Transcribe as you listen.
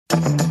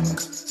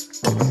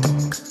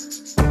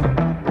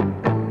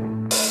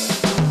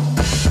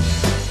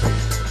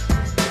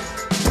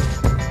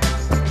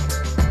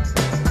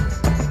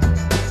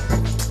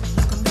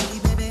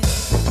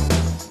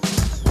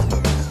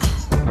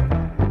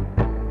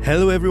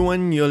Hello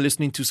everyone, you're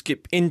listening to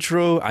Skip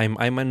Intro. I'm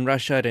Aiman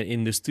Rashad and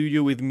in the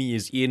studio with me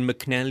is Ian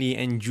McNally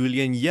and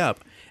Julian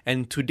Yap.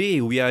 And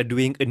today we are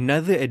doing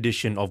another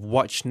edition of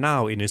Watch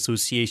Now in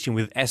association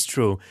with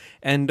Astro.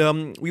 And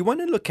we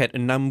want to look at a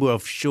number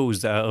of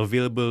shows that are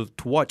available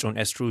to watch on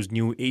Astro's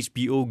new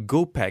HBO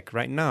Go pack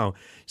right now.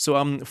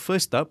 So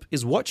first up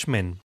is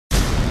Watchmen.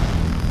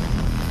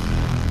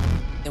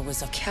 There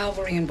was a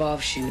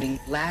cavalry-involved shooting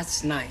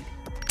last night.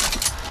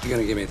 You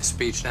gonna give me the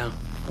speech now?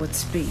 What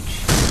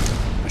speech?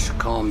 I should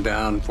calm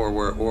down before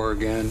we're at war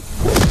again.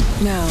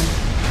 No.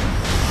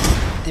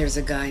 There's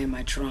a guy in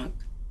my trunk.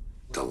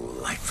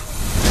 Delightful.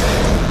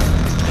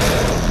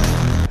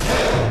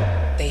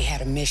 They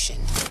had a mission.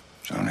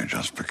 It's only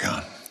just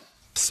begun.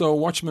 So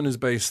Watchmen is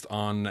based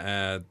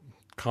on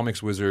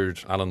comics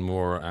wizard Alan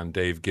Moore and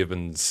Dave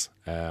Gibbons'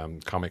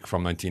 comic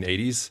from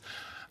 1980s.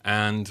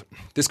 And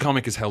this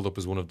comic is held up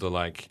as one of the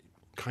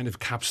kind of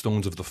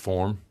capstones of the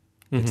form.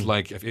 Mm-hmm. It's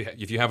like,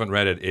 if you haven't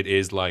read it, it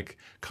is like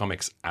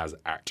comics as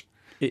art.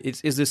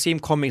 It's the same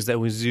comics that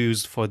was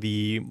used for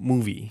the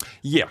movie.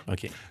 Yeah.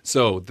 Okay.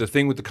 So the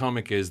thing with the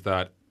comic is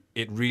that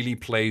it really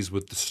plays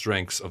with the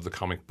strengths of the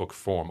comic book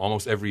form.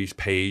 Almost every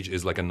page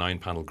is like a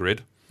 9-panel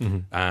grid. Mm-hmm.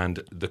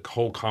 And the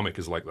whole comic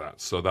is like that.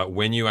 So that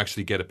when you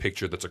actually get a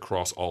picture that's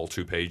across all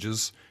 2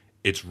 pages,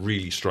 it's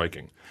really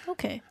striking.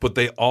 Okay. But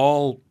they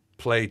all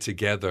play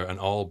together and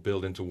all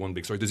build into one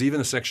big story. There's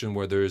even a section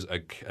where there's a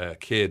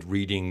kid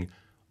reading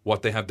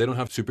what they have. They don't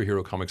have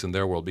superhero comics in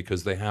their world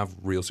because they have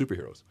real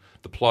superheroes.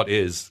 The plot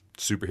is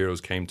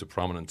superheroes came to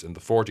prominence in the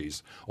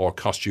 40s, or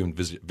costumed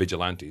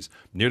vigilantes,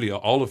 nearly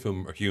all of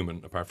whom are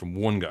human, apart from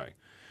one guy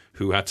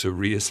who had to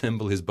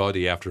reassemble his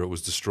body after it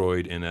was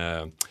destroyed in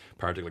a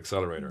particle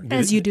accelerator.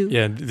 As you do.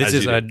 Yeah, this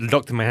is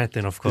Dr.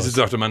 Manhattan, of course. This is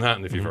Dr.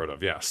 Manhattan, if you've heard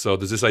of, yeah. So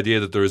there's this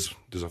idea that there's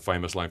a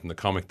famous line from the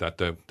comic that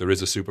there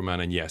is a Superman,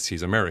 and yes,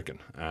 he's American.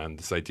 And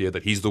this idea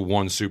that he's the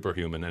one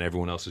superhuman and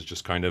everyone else is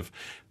just kind of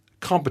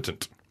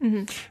competent.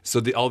 Mm-hmm.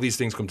 So all these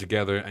things come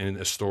together in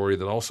a story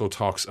that also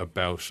talks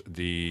about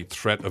the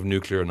threat of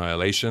nuclear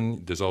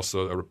annihilation. There's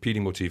also a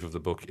repeating motif of the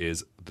book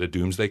is the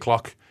doomsday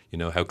clock,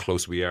 how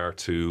close we are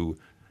to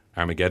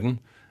Armageddon.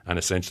 And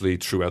essentially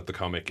throughout the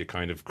comic, it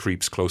kind of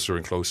creeps closer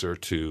and closer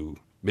to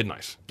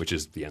midnight, which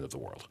is the end of the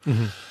world.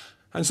 Mm-hmm.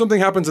 And something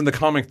happens in the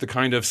comic that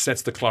kind of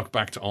sets the clock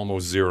back to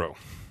almost zero.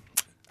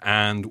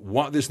 And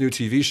what this new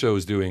TV show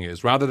is doing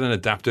is, rather than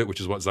adapt it, which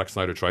is what Zack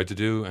Snyder tried to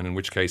do, and in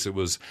which case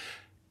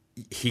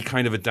he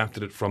kind of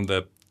adapted it from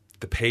the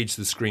page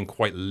to the screen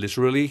quite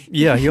literally.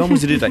 Yeah, he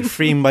almost did it like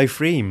frame by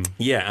frame.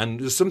 Yeah, and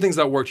there's some things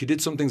that worked. He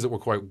did some things that were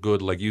quite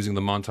good, like using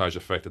the montage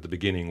effect at the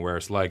beginning, where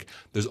it's like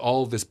there's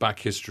all this back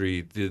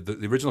history.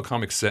 The original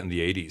comic's set in the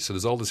 80s, so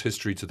there's all this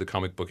history to the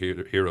comic book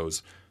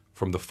heroes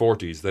from the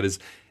 40s. That is,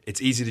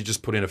 it's easy to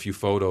just put in a few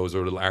photos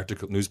or a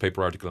little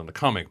newspaper article on the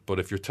comic. But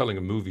if you're telling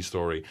a movie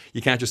story,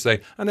 you can't just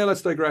say, and now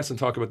let's digress and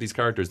talk about these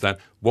characters that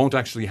won't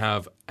actually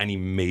have any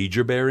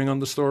major bearing on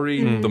the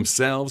story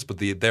themselves, but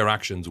their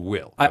actions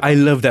will. I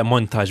love that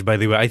montage, by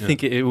the way. I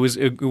think it was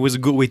a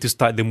good way to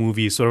start the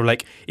movie, sort of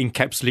like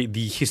encapsulate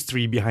the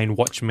history behind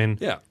Watchmen.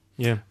 Yeah.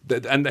 Yeah.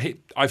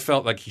 I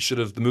felt like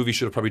the movie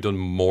should have probably done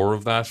more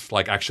of that,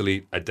 like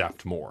actually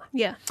adapt more.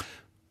 Yeah.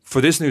 For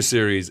this new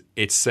series,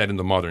 it's set in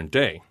the modern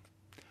day.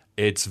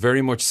 It's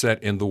very much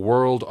set in the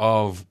world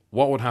of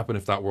what would happen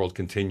if that world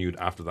continued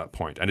after that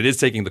point. And it is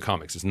taking the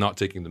comics. It's not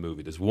taking the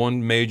movie. There's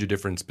one major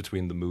difference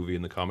between the movie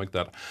and the comic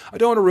that I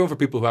don't want to ruin for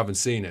people who haven't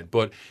seen it.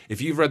 But if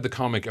you've read the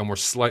comic and were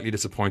slightly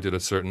disappointed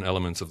at certain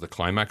elements of the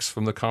climax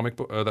from the comic,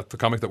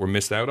 that were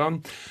missed out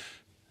on,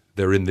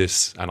 they're in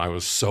this. And I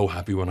was so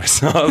happy when I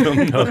saw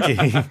them.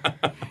 Okay.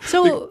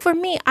 So for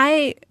me,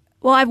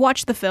 I've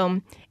watched the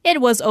film. It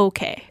was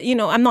okay.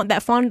 I'm not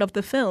that fond of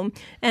the film.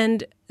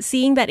 And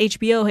seeing that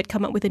HBO had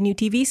come up with a new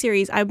TV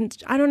series, I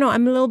don't know,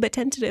 I'm a little bit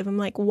tentative. I'm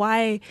like,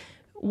 why?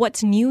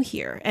 What's new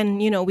here? And,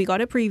 we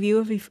got a preview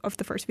of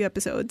the first few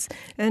episodes.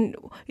 And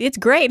it's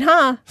great,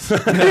 huh?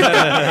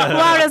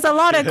 Wow, there's a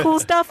lot of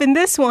cool stuff in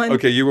this one.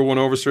 Okay, you were won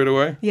over straight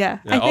away? Yeah.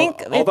 I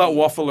think all that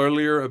waffle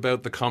earlier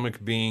about the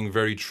comic being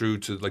very true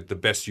to like the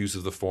best use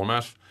of the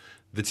format.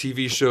 The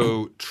TV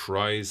show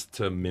tries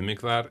to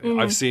mimic that. Mm-hmm.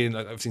 I've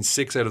seen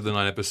 6 out of the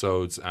 9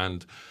 episodes,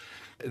 and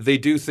they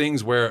do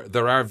things where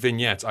there are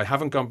vignettes. I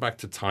haven't gone back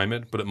to time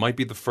it, but it might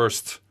be the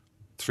first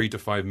 3 to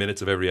 5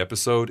 minutes of every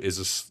episode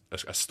is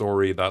a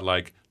story that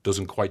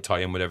doesn't quite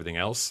tie in with everything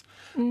else.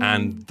 Mm-hmm.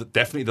 And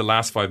definitely the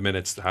last 5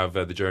 minutes have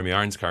the Jeremy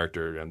Irons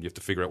character, and you have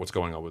to figure out what's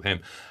going on with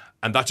him.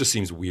 And that just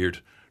seems weird.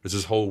 There's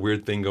this whole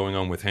weird thing going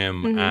on with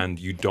him, and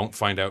you don't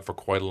find out for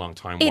quite a long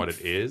time what it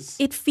is.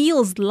 It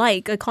feels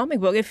like a comic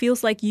book. It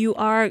feels like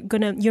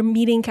you're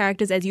meeting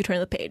characters as you turn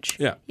the page.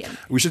 Yeah.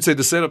 We should say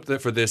the setup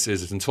for this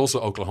is it's in Tulsa,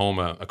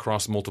 Oklahoma,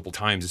 across multiple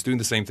times. It's doing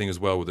the same thing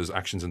as well, where those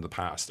actions in the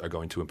past are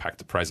going to impact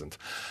the present.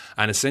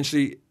 And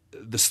essentially,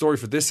 the story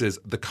for this is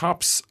the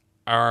cops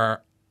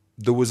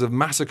there was a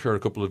massacre a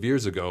couple of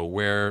years ago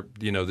where,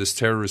 this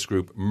terrorist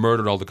group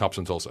murdered all the cops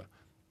in Tulsa.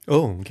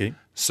 Oh, okay.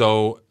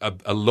 So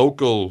a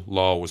local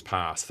law was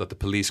passed that the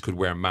police could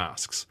wear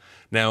masks.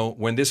 Now,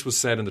 when this was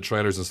said in the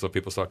trailers and stuff,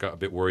 people got a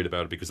bit worried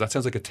about it because that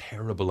sounds like a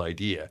terrible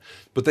idea.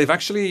 But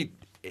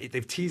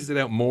they've teased it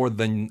out more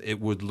than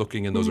it would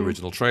looking in those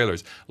original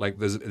trailers. Like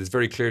it's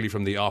very clearly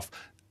from the off,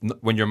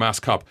 when you're a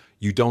masked cop,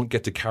 you don't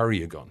get to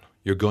carry a gun.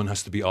 Your gun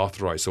has to be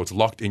authorized, so it's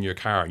locked in your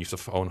car, and you have to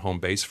phone home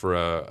base for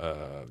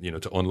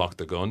to unlock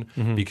the gun.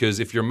 Because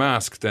if you're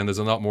masked, then there's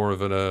a lot more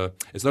of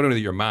it's not only that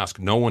you're masked,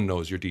 no one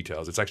knows your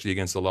details. It's actually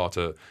against the law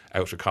to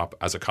out a cop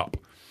as a cop.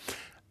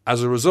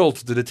 As a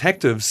result, the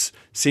detectives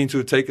seem to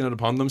have taken it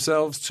upon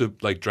themselves to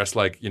dress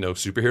like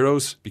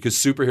superheroes, because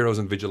superheroes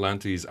and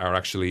vigilantes are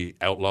actually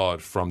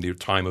outlawed from the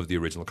time of the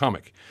original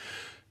comic.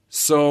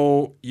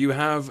 So you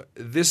have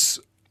this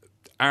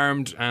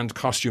armed and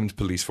costumed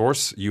police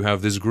force. You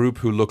have this group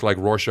who look like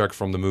Rorschach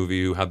from the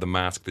movie, who had the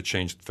mask that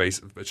changed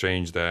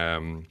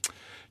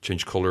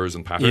colors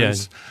and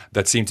patterns. Yeah.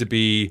 That seem to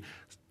be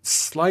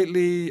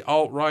slightly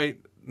alt-right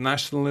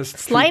nationalist,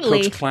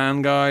 Slightly. Ku Klux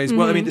Klan guys.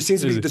 Well, I mean, there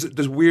seems to be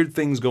there's weird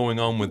things going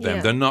on with them.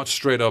 Yeah. They're not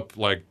straight up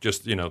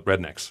just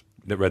rednecks.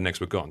 The rednecks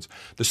with guns.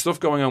 There's stuff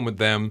going on with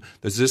them.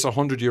 There's this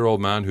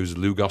 100-year-old man who's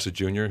Lou Gossett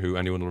Jr., who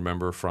anyone will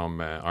remember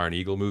from Iron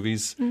Eagle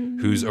movies,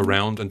 who's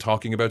around and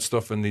talking about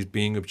stuff, and he's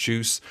being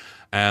obtuse.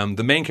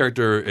 The main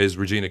character is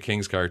Regina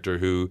King's character,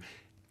 who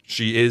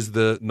she is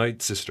the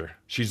night sister.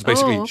 She's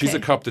basically she's a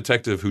cop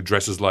detective who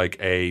dresses like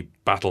a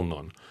battle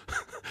nun.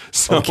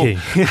 So, Okay.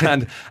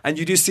 and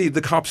you do see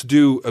the cops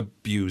do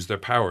abuse their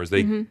powers.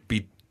 They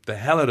beat the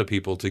hell out of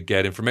people to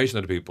get information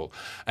out of people.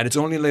 And it's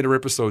only in later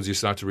episodes you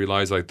start to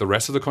realize the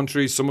rest of the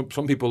country, some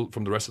people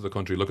from the rest of the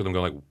country look at them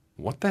going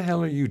what the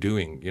hell are you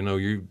doing?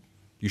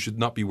 You should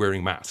not be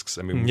wearing masks.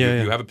 I mean,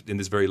 you have it in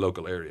this very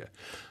local area.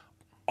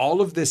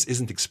 All of this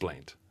isn't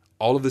explained.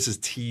 All of this is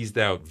teased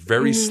out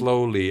very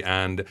slowly,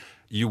 and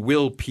you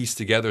will piece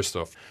together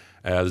stuff.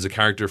 There's a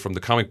character from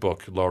the comic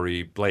book,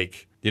 Laurie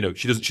Blake.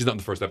 She's not in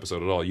the first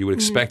episode at all. You would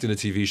expect in a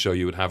TV show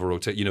you would have a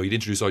rotate. You'd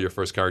introduce all your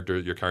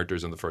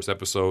characters in the first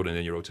episode, and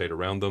then you rotate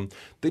around them.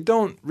 They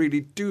don't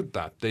really do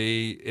that.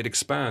 It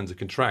expands, it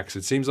contracts.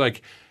 It seems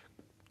like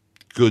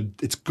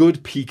it's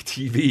good peak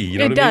TV.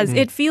 It does.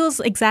 It feels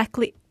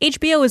exactly.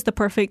 HBO is the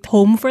perfect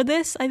home for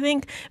this, I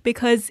think,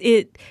 because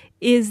it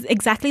is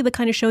exactly the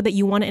kind of show that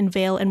you want to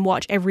unveil and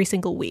watch every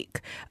single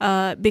week,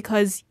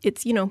 because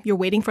it's, you're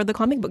waiting for the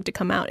comic book to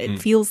come out. It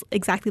feels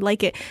exactly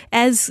like it.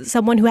 As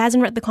someone who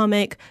hasn't read the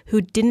comic, who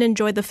didn't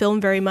enjoy the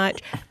film very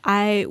much,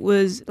 I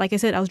was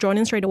drawn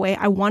in straight away.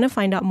 I want to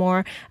find out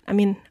more. I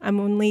mean, I'm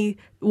only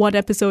one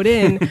episode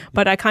in,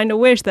 but I kind of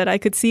wish that I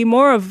could see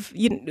more of,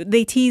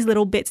 they tease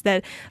little bits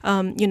that,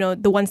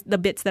 the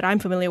bits that I'm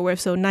familiar with.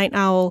 So Night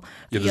Owl.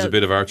 Yeah, there's a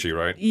bit of Archie,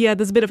 right? Yeah,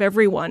 there's a bit of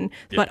everyone,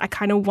 but I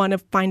kind of want to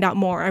find out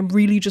more. I'm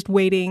really just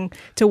waiting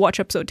to watch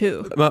episode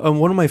 2.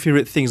 One of my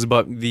favorite things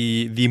about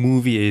the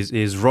movie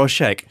is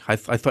Rorschach. I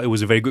thought it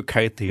was a very good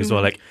character as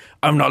well. Like,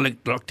 I'm not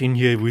locked in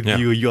here with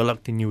you, you're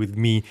locked in here with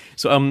me.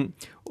 So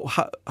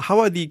how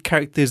are the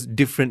characters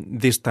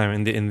different this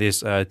time in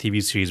this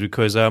TV series?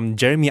 Because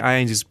Jeremy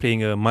Irons is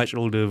playing a much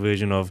older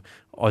version of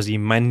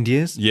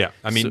Ozymandias. Yeah,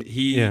 I mean,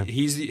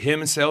 he's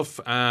himself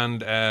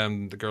and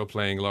the girl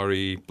playing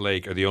Laurie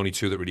Blake are the only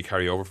two that really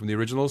carry over from the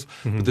originals.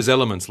 But there's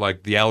elements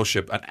like the owl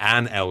ship,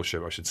 an owl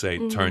ship, I should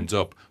say, turns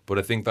up. But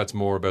I think that's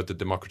more about the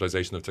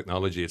democratization of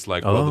technology. It's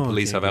like, the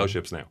police have owl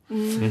ships now.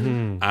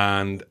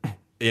 And,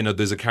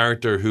 there's a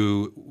character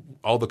who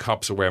all the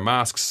cops wear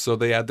masks, so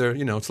they add their,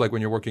 it's like when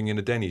you're working in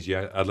a Denny's, you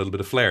add a little bit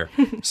of flair.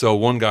 So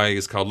one guy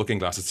is called Looking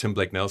Glass. It's Tim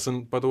Blake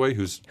Nelson, by the way,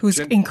 who's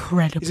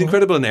incredible. He's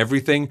incredible in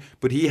everything,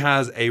 but he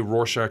has a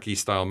Rorschach-y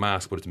style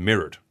mask, but it's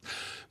mirrored.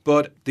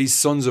 But these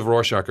sons of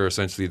Rorschach are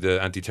essentially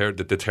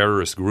the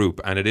terrorist group,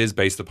 and it is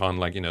based upon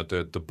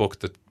the book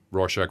that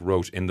Rorschach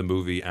wrote in the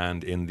movie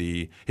and in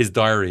his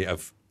diary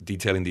of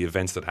detailing the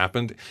events that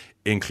happened,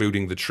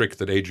 including the trick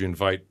that Adrian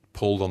Veidt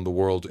pulled on the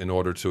world in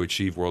order to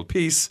achieve world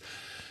peace,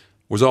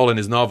 was all in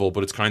his novel,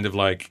 but it's kind of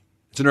like,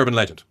 it's an urban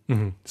legend.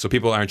 So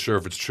people aren't sure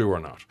if it's true or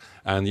not.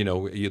 And,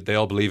 they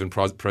all believe in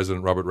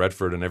President Robert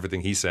Redford and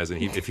everything he says.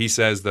 And if he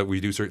says that we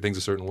do certain things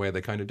a certain way,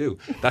 they kind of do.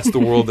 That's the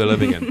world they're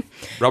living in.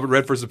 Robert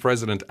Redford's the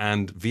president,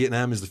 and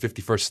Vietnam is the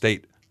 51st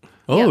state.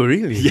 Oh,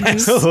 really?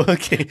 Yes. Oh,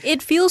 okay.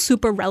 It feels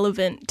super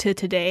relevant to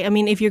today. I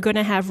mean, if you're going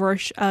to have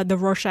the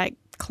Rorschach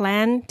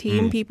clan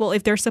team people,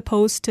 if they're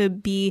supposed to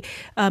be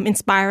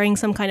inspiring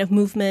some kind of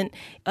movement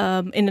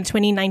in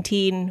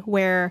 2019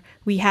 where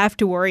we have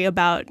to worry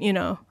about,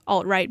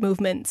 alt-right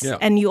movements,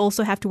 and you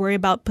also have to worry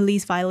about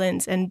police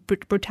violence and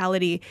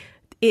brutality,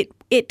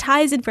 it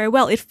ties in very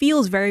well. It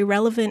feels very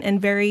relevant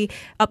and very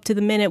up to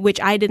the minute,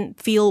 which I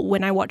didn't feel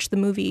when I watched the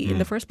movie in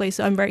the first place.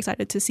 So I'm very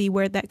excited to see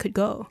where that could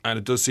go. And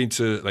it does seem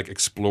to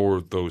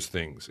explore those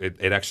things.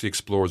 It actually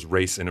explores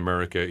race in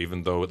America,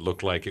 even though it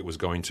looked like it was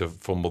going to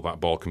fumble that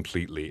ball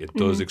completely. It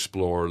does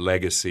explore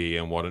legacy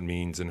and what it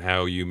means and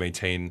how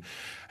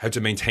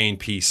to maintain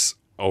peace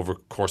over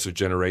course of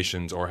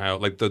generations, or how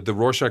like the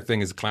Rorschach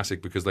thing is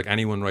classic because like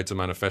anyone writes a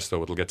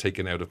manifesto, it'll get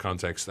taken out of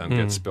context and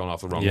get spun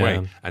off the wrong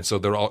way, and so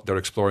they're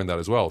exploring that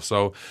as well.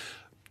 So.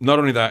 Not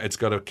only that, it's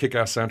got a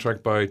kick-ass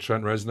soundtrack by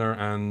Trent Reznor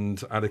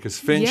and Atticus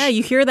Finch. Yeah,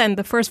 you hear that in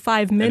the first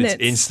 5 minutes.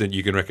 And it's instant.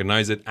 You can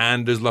recognize it.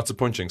 And there's lots of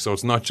punching. So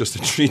it's not just a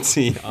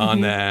treatise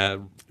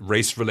on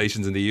race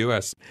relations in the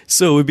US.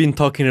 So we've been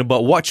talking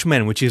about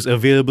Watchmen, which is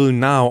available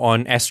now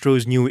on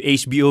Astro's new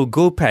HBO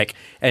Go pack.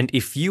 And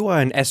if you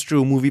are an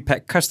Astro Movie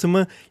Pack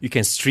customer, you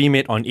can stream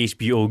it on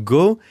HBO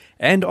Go.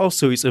 And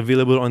also it's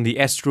available on the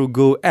Astro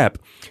Go app.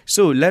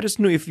 So let us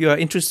know if you are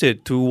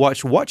interested to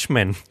watch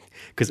Watchmen.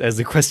 Because as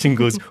the question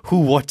goes,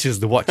 who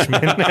watches The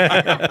Watchmen?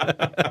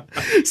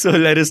 So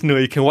let us know.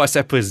 You can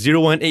WhatsApp us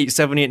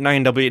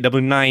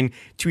 018-789-8899,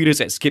 tweet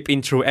us at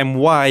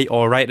skipintromy,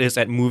 or write us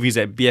at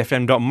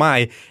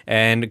movies@bfm.my.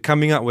 And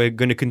coming up, we're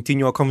going to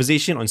continue our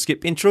conversation on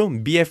Skip Intro,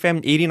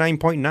 BFM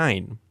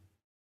 89.9.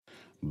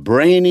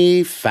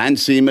 Brainy,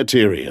 fancy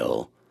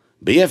material.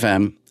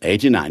 BFM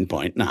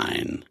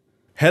 89.9.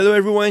 Hello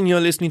everyone, you're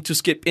listening to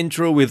Skip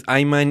Intro with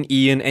Aiman,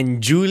 Ian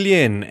and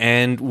Julian,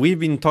 and we've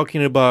been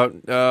talking about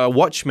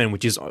Watchmen,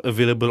 which is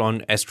available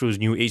on Astro's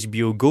new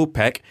HBO Go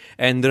pack,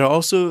 and there are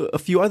also a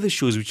few other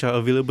shows which are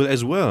available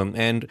as well,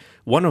 and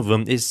one of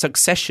them is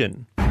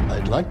Succession.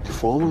 I'd like to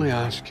formally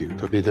ask you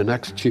to be the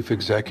next chief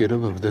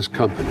executive of this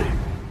company.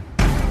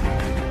 To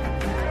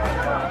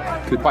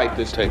fight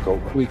this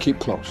takeover, we keep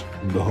close.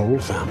 The whole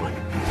family.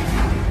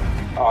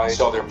 I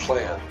saw their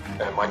plan,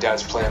 and my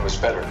dad's plan was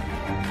better.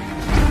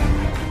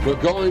 We're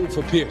going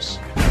for peace.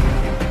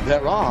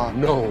 There are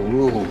no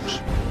rules.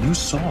 You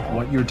saw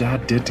what your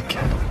dad did to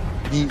Kendall.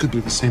 He could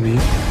do the same to you.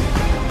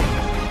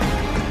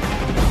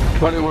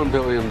 $21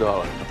 billion.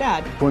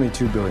 Dad.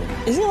 $22 billion.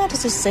 Isn't allowed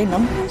to just say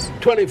numbers?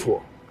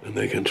 24. And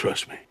they can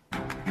trust me.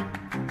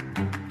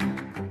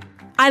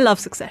 I love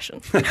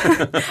Succession.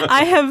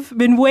 I have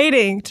been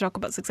waiting to talk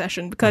about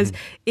Succession because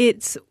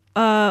it's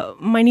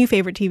my new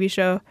favorite TV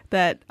show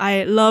that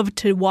I love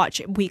to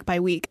watch week by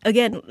week.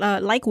 Again,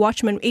 like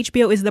Watchmen,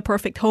 HBO is the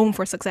perfect home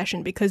for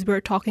Succession because we're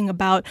talking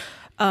about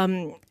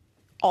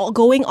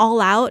going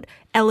all out,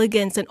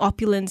 elegance and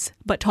opulence,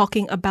 but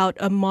talking about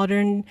a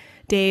modern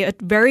day, a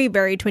very,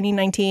 very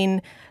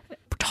 2019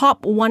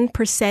 top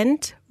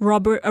 1%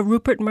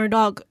 Rupert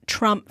Murdoch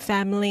Trump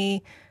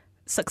family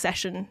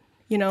succession.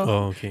 You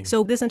know,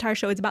 So this entire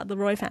show is about the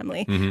Roy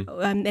family,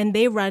 and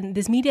they run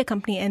this media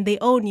company, and they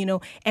own,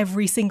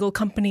 every single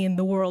company in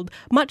the world,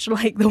 much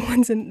like the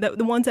ones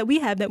the ones that we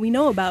have that we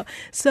know about.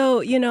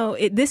 So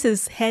this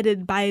is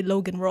headed by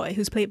Logan Roy,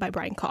 who's played by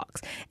Brian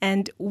Cox,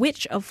 and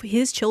which of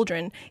his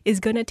children is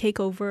going to take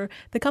over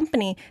the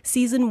company?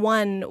 Season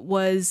 1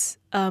 was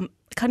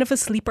kind of a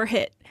sleeper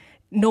hit.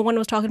 No one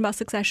was talking about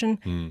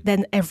Succession.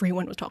 Then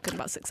everyone was talking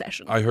about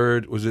Succession. I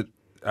heard, was it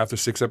after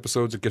 6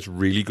 episodes, it gets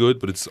really good,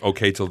 but it's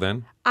okay till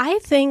then? I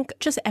think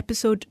just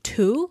episode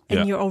 2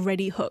 and you're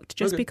already hooked.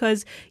 Just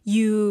because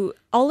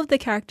all of the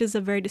characters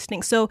are very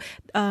distinct. So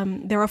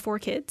there are 4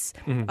 kids.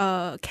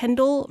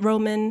 Kendall,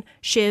 Roman,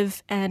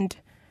 Shiv, and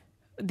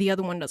the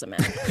other one doesn't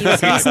matter.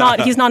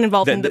 He's not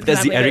involved in the family.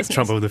 That's the Eric business.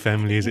 Trump of the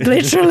family, is it?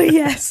 Literally,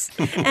 yes.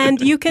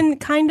 And you can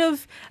kind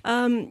of,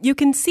 you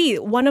can see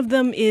one of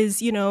them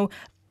is,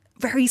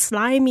 very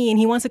slimy and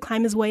he wants to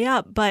climb his way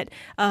up. But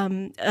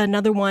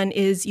another one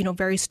is,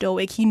 very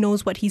stoic. He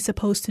knows what he's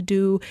supposed to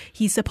do.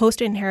 He's supposed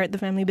to inherit the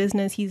family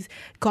business. He's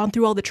gone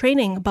through all the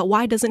training, but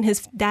why doesn't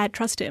his dad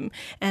trust him?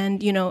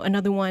 And,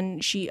 another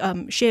one,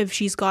 Shiv,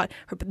 she's got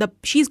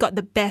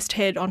the best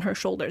head on her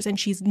shoulders and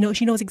she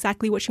knows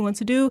exactly what she wants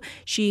to do.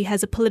 She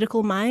has a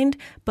political mind,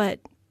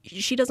 but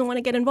she doesn't want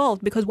to get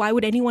involved because why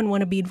would anyone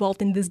want to be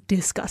involved in this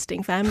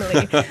disgusting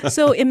family?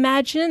 So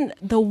imagine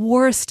the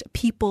worst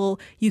people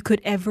you could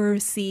ever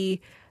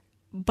see,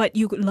 but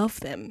you love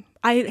them.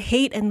 I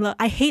hate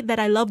that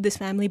I love this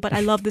family, but I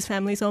love this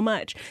family so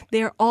much.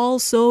 They're all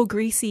so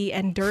greasy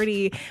and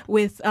dirty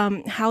with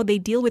how they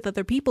deal with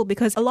other people,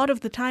 because a lot of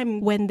the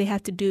time when they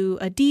have to do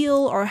a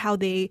deal or how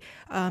they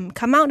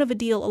come out of a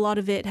deal, a lot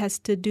of it has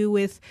to do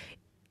with,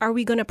 are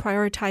we going to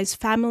prioritize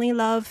family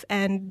love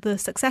and the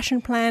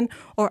succession plan,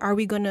 or are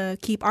we going to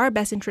keep our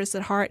best interests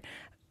at heart?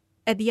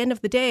 At the end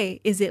of the day,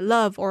 is it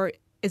love or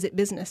is it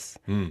business?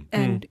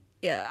 And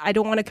I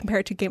don't want to compare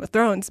it to Game of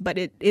Thrones, but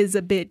it is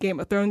a bit Game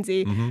of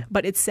Thronesy,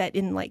 but it's set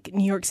in like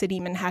New York City,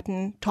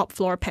 Manhattan, top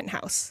floor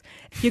penthouse.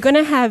 You're going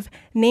to have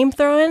name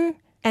throwing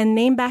and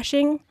name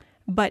bashing,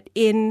 but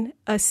in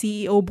a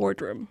CEO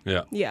boardroom.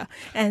 Yeah.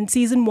 And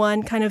season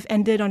 1 kind of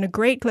ended on a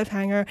great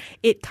cliffhanger.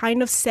 It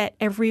kind of set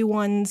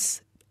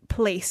everyone's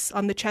place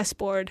on the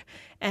chessboard,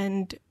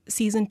 and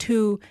season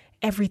 2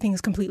 everything's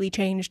completely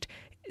changed.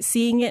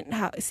 seeing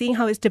how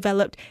it's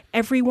developed.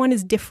 Everyone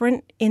is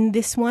different in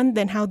this one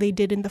than how they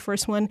did in the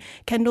first one.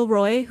 Kendall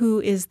Roy, who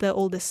is the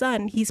oldest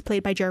son, he's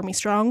played by Jeremy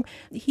Strong.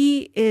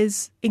 He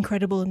is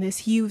incredible in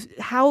this.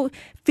 How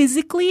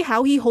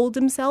he holds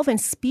himself and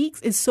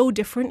speaks is so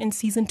different in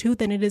season 2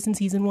 than it is in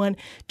season 1.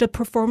 The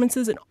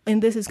performances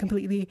in this is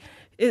completely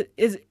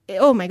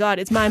oh my god,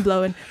 it's mind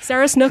blowing.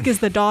 Sarah Snook is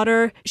the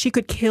daughter. She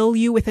could kill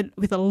you with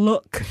a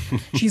look.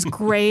 She's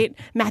great.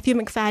 Matthew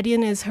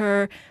McFadden is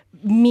her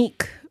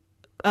meek,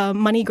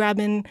 money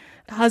grabbing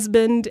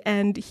husband,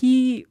 and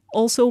he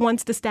also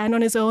wants to stand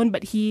on his own,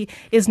 but he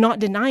is not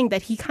denying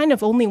that he kind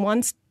of only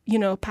wants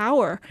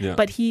power. Yeah.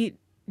 But he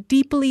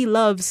deeply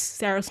loves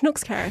Sarah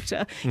Snook's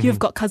character. You've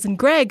got cousin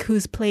Greg,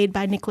 who's played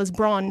by Nicholas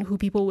Braun, who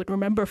people would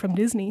remember from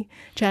Disney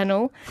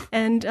Channel,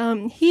 and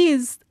he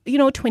is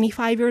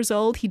 25 years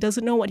old. He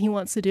doesn't know what he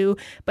wants to do,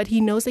 but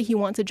he knows that he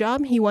wants a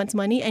job, he wants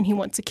money, and he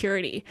wants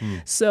security.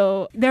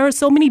 So there are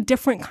so many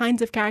different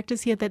kinds of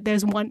characters here that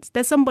there's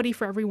somebody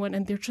for everyone,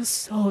 and they're just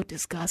so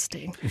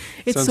disgusing.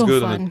 It's sounds so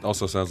good, fun. and it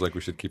also sounds like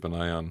we should keep an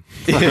eye on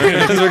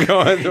as we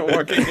go into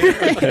working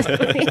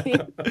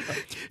here.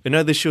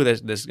 Another show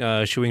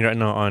that's showing right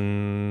now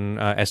on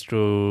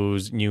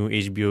Astro's new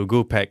HBO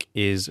Go pack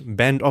is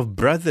Band of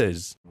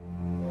Brothers.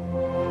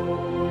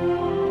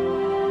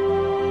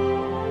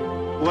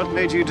 What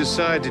made you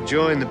decide to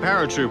join the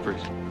paratroopers?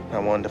 I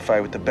wanted to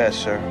fight with the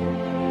best, sir.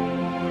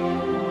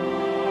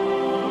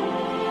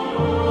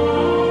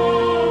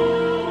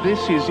 This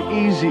is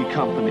Easy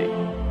Company.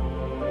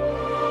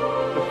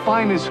 The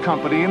finest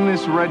company in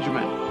this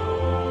regiment.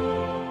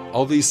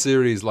 All these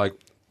series like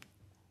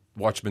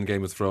Watchmen,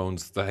 Game of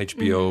Thrones, the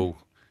HBO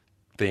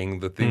thing,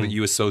 the thing that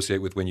you associate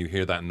with when you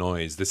hear that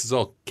noise, this is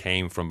all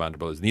came from Band of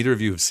Brothers. Neither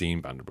of you have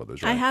seen Band of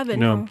Brothers, right? I haven't.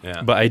 No,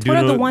 Yeah. but I It's do one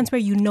know of the ones where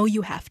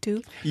you have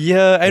to.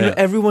 Yeah, I know Yeah.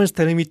 everyone's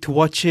telling me to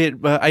watch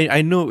it, but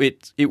I know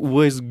it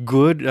was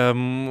good.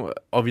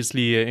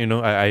 Obviously,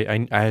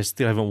 I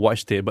still haven't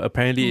watched it, but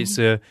apparently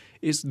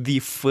it's the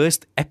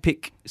first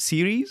epic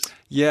series.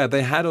 Yeah,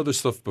 they had other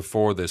stuff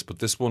before this, but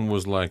this one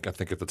was like, I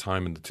think at the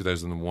time in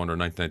 2001 or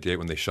 1998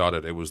 when they shot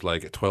it, it was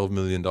like $12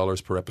 million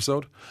per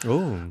episode.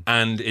 Oh.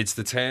 And it's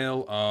the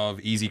tale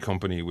of Easy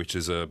Company, which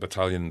is a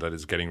battalion that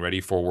is getting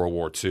ready for World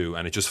War II,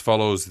 and it just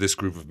follows this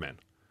group of men.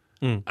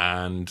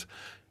 And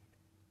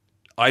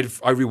I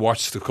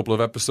rewatched a couple of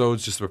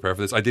episodes just to prepare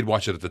for this. I did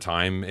watch it at the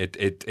time.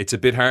 It's a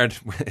bit hard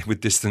with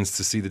distance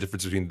to see the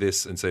difference between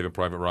this and Saving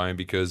Private Ryan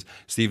because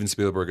Steven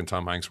Spielberg and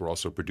Tom Hanks were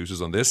also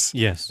producers on this.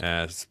 Yes.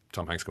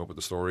 Tom Hanks came up with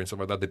the story and stuff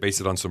like that. They based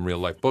it on some real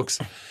life books.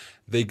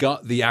 They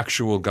got the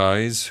actual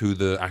guys who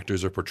the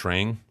actors are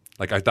portraying.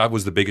 That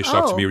was the biggest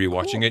shock to me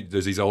rewatching it.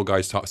 There's these old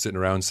guys sitting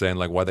around saying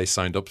like why they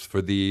signed up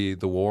for the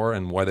war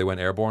and why they went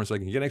airborne. It's like,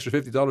 you get an extra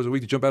 $50 a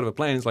week to jump out of a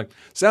plane. It's like,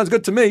 sounds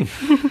good to me.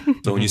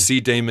 So when you see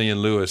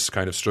Damian Lewis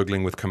kind of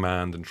struggling with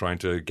command and trying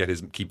to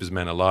keep his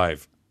men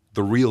alive,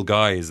 the real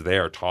guy is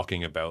there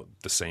talking about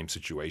the same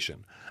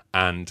situation.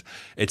 And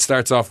it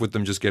starts off with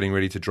them just getting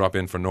ready to drop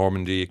in for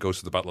Normandy. It goes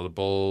to the Battle of the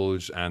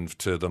Bulge and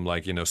to them,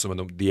 some of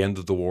them, the end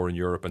of the war in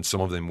Europe, and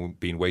some of them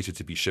being waited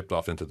to be shipped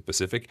off into the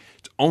Pacific.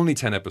 It's only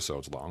 10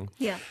 episodes long.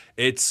 Yeah.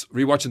 It's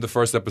rewatching the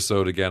first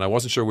episode again. I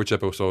wasn't sure which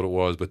episode it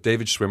was, but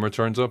David Schwimmer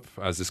turns up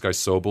as this guy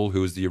Sobel,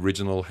 who is the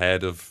original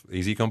head of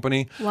Easy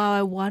Company. Wow,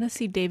 I want to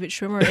see David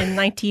Schwimmer in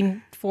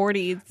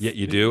 1940s. Yeah,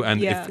 you do.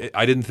 And Yeah.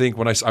 I didn't think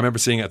I remember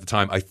seeing it at the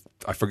time,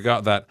 I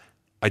forgot that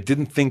I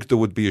didn't think there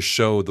would be a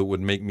show that would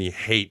make me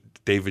hate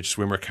David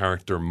Schwimmer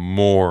character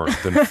more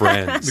than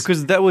Friends.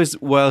 Because that was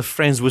while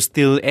Friends was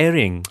still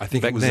airing. I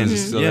think back it was then.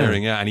 still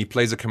airing, yeah. And he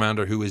plays a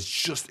commander who is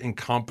just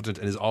incompetent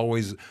and is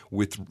always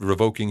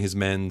revoking his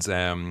men's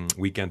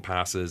weekend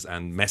passes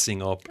and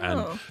messing up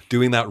and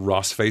doing that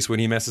Ross face when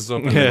he messes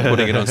up and then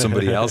putting it on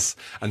somebody else.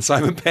 And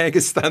Simon Pegg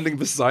is standing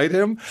beside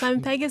him.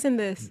 Simon Pegg is in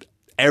this.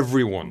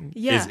 Everyone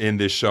is in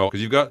this show.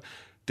 Because you've got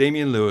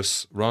Damian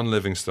Lewis, Ron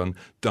Livingston,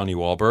 Donnie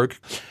Wahlberg,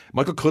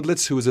 Michael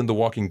Kudlitz, who was in The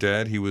Walking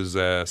Dead. He was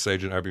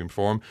Sage in Albion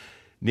Form.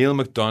 Neil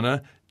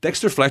McDonough.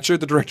 Dexter Fletcher,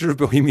 the director of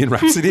Bohemian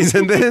Rhapsody, is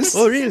in this.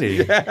 Oh, really?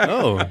 Yeah.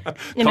 Oh.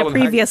 In a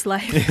previous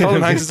life.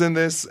 Colin Hanks is in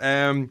this.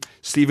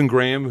 Stephen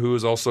Graham, who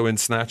is also in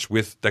Snatch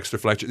with Dexter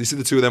Fletcher. You see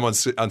the two of them on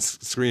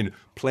screen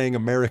playing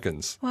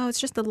Americans. Wow, it's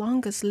just the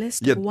longest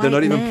list Yeah, of white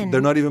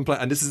they're not even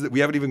playing. And we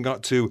haven't even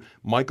got to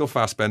Michael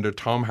Fassbender,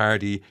 Tom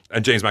Hardy,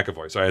 and James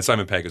McAvoy. Sorry, and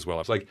Simon Pegg as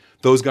well. It's like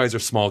those guys are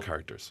small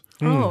characters.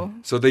 Oh.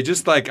 So they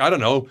just I don't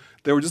know.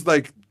 They were just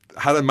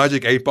had a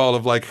magic 8-ball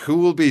of who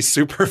will be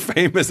super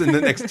famous in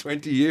the next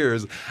 20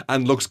 years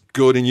and looks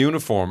good in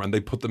uniform, and they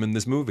put them in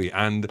this movie.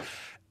 And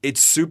it's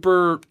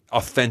super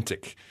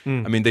authentic. I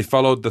mean, they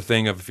followed the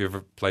thing of, if you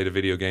ever played a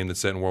video game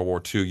that's set in World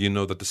War II, you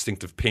know that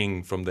distinctive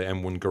ping from the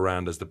M1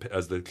 Garand as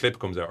the clip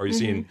comes out. Or you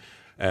see in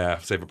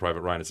Saving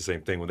Private Ryan, it's the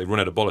same thing. When they run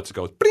out of bullets, it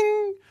goes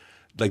bing!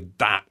 Like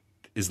that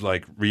is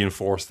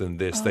reinforced in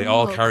this. They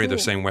all carry their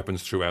same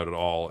weapons throughout it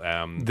all.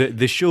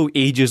 The show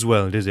ages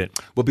well, does it?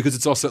 Well, because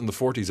it's all set in the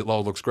 40s, it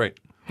all looks great.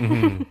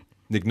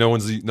 Nick, no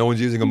one's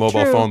using a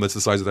mobile True. phone that's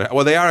the size of their head.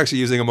 Well, they are actually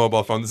using a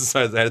mobile phone that's the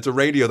size of their head. It's a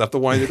radio. They have to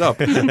wind it up.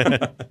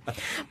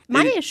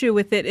 My issue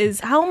with it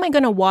is, how am I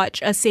going to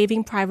watch a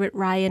Saving Private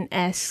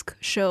Ryan-esque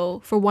show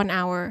for 1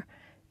 hour?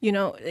 You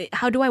know,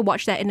 how do I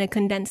watch that in a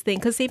condensed thing?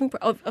 Because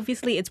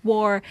obviously it's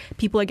war.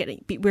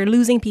 We're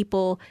losing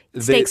people.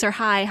 Stakes are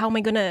high. How am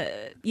I going to,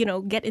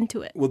 get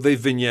into it? Well, they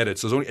vignetted.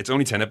 So it's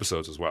only 10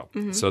 episodes as well.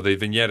 Mm-hmm. So they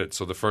vignetted.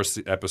 So the first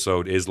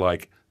episode is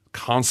like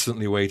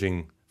constantly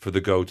waiting for the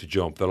go to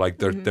jump. They're like,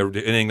 they're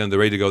in England, they're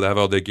ready to go. They have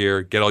all their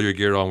gear. Get all your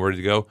gear on, ready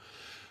to go.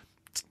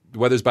 The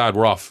weather's bad,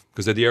 we're off,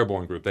 because they're the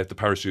airborne group. They have to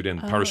parachute in.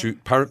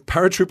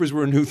 Paratroopers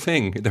were a new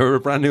thing. They were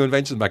a brand new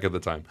invention back at the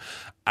time.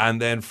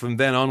 And then from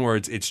then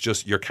onwards, it's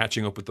just you're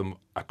catching up with them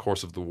at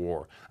course of the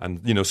war.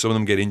 And, some of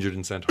them get injured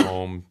and sent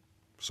home.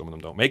 Some of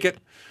them don't make it.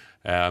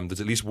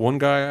 There's at least one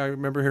guy I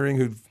remember hearing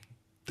who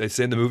they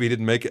say in the movie he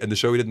didn't make it, in the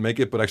show he didn't make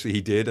it, but actually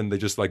he did, and they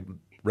just like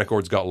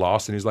records got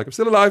lost, and he's like, I'm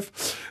still alive.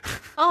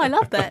 Oh, I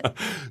love that.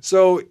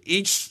 So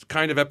each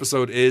kind of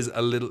episode is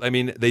a little,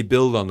 they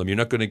build on them. You're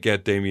not going to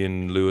get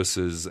Damian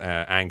Lewis's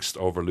angst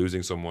over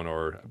losing someone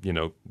or,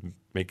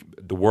 make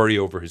the worry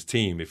over his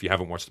team if you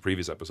haven't watched the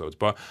previous episodes.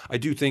 But I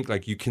do think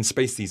like you can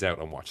space these out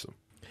and watch them.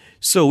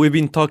 So we've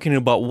been talking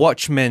about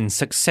Watchmen,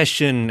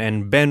 Succession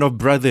and Band of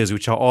Brothers,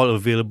 which are all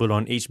available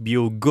on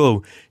HBO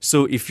Go.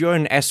 So if you're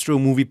an Astro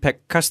Movie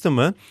Pack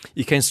customer,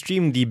 you can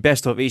stream the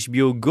best of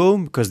HBO Go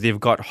because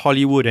they've got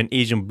Hollywood and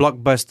Asian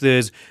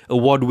blockbusters,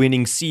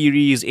 award-winning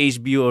series,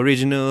 HBO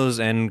originals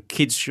and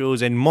kids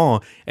shows and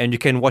more. And you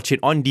can watch it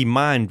on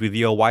demand with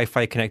your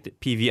Wi-Fi connected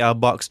PVR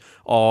box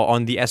or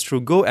on the Astro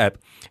Go app.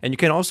 And you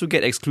can also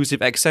get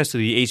exclusive access to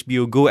the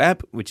HBO Go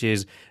app, which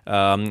is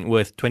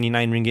worth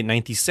 29 ringgit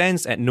 90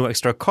 cents at no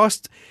extra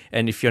cost.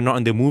 And if you're not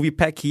on the movie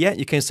pack yet,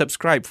 you can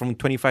subscribe from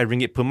 25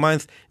 ringgit per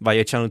month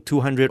via channel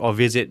 200 or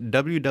visit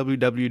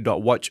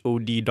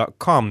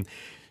www.watchod.com.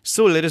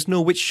 So let us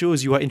know which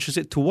shows you are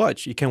interested to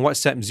watch. You can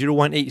WhatsApp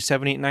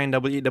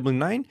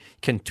 018-789-8899, you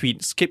can tweet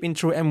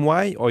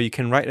skipintromY, or you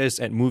can write us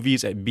at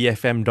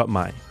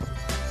movies@bfm.my.